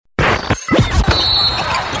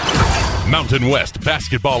Mountain West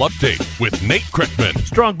Basketball Update with Nate Kreckman.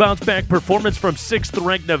 Strong bounce-back performance from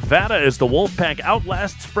 6th-ranked Nevada as the Wolfpack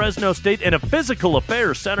outlasts Fresno State in a physical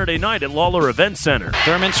affair Saturday night at Lawler Event Center.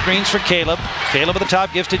 Thurman screens for Caleb. Caleb with the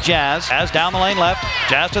top gives to Jazz. Jazz down the lane left.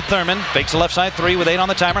 Jazz to Thurman. Fakes a left side three with 8 on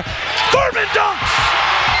the timer. Thurman dunks!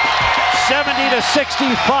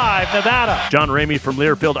 70-65, Nevada. John Ramey from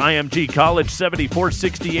Learfield IMG College,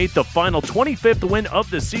 74-68, the final 25th win of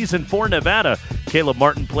the season for Nevada. Caleb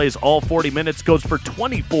Martin plays all 40 minutes, goes for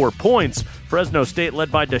 24 points. Fresno State led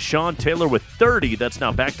by Deshaun Taylor with 30. That's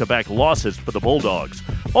now back-to-back losses for the Bulldogs.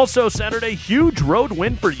 Also Saturday, huge road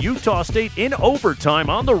win for Utah State in overtime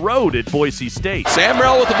on the road at Boise State. Sam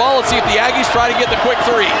Merrill with the ball. Let's see if the Aggies try to get the quick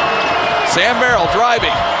three. Sam Merrill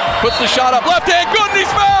driving. Puts the shot up. Left hand. Good, and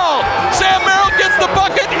he's fouled. Sam Merrill gets the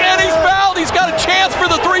bucket, and he's fouled. He's got a chance for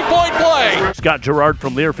the three-point play. Scott Gerard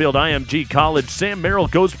from Learfield IMG College. Sam Merrill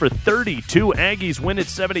goes for 32. Aggies win at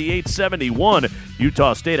 78-71.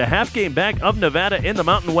 Utah State a half game back of Nevada in the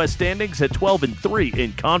Mountain West standings at 12-3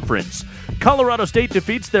 in conference. Colorado State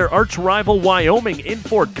defeats their arch-rival Wyoming in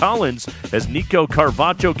Fort Collins as Nico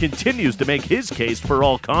Carvacho continues to make his case for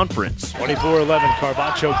all conference. 24-11,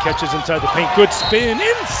 Carvacho catches inside the paint. Good spin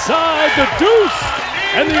inside the deuce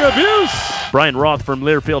and the abuse. Brian Roth from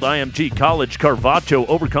Learfield IMG College. Carvacho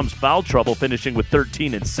overcomes foul trouble, finishing with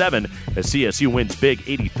 13 and 7 as CSU wins big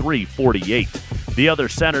 83-48. The other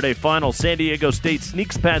Saturday final, San Diego State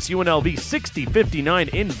sneaks past UNLV 60-59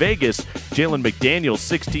 in Vegas. Jalen McDaniels,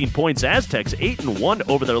 16 points. Aztecs 8-1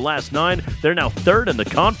 over their last 9. They're now third in the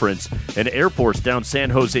conference. And Air Force down San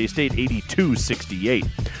Jose State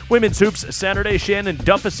 82-68. Women's hoops Saturday, Shannon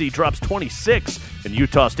Duffy drops 26. And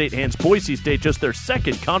Utah State hands Boise State just their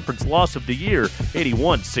second conference loss of the year,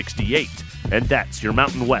 81-68. And that's your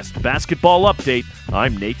Mountain West basketball update.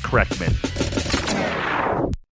 I'm Nate Kreckman.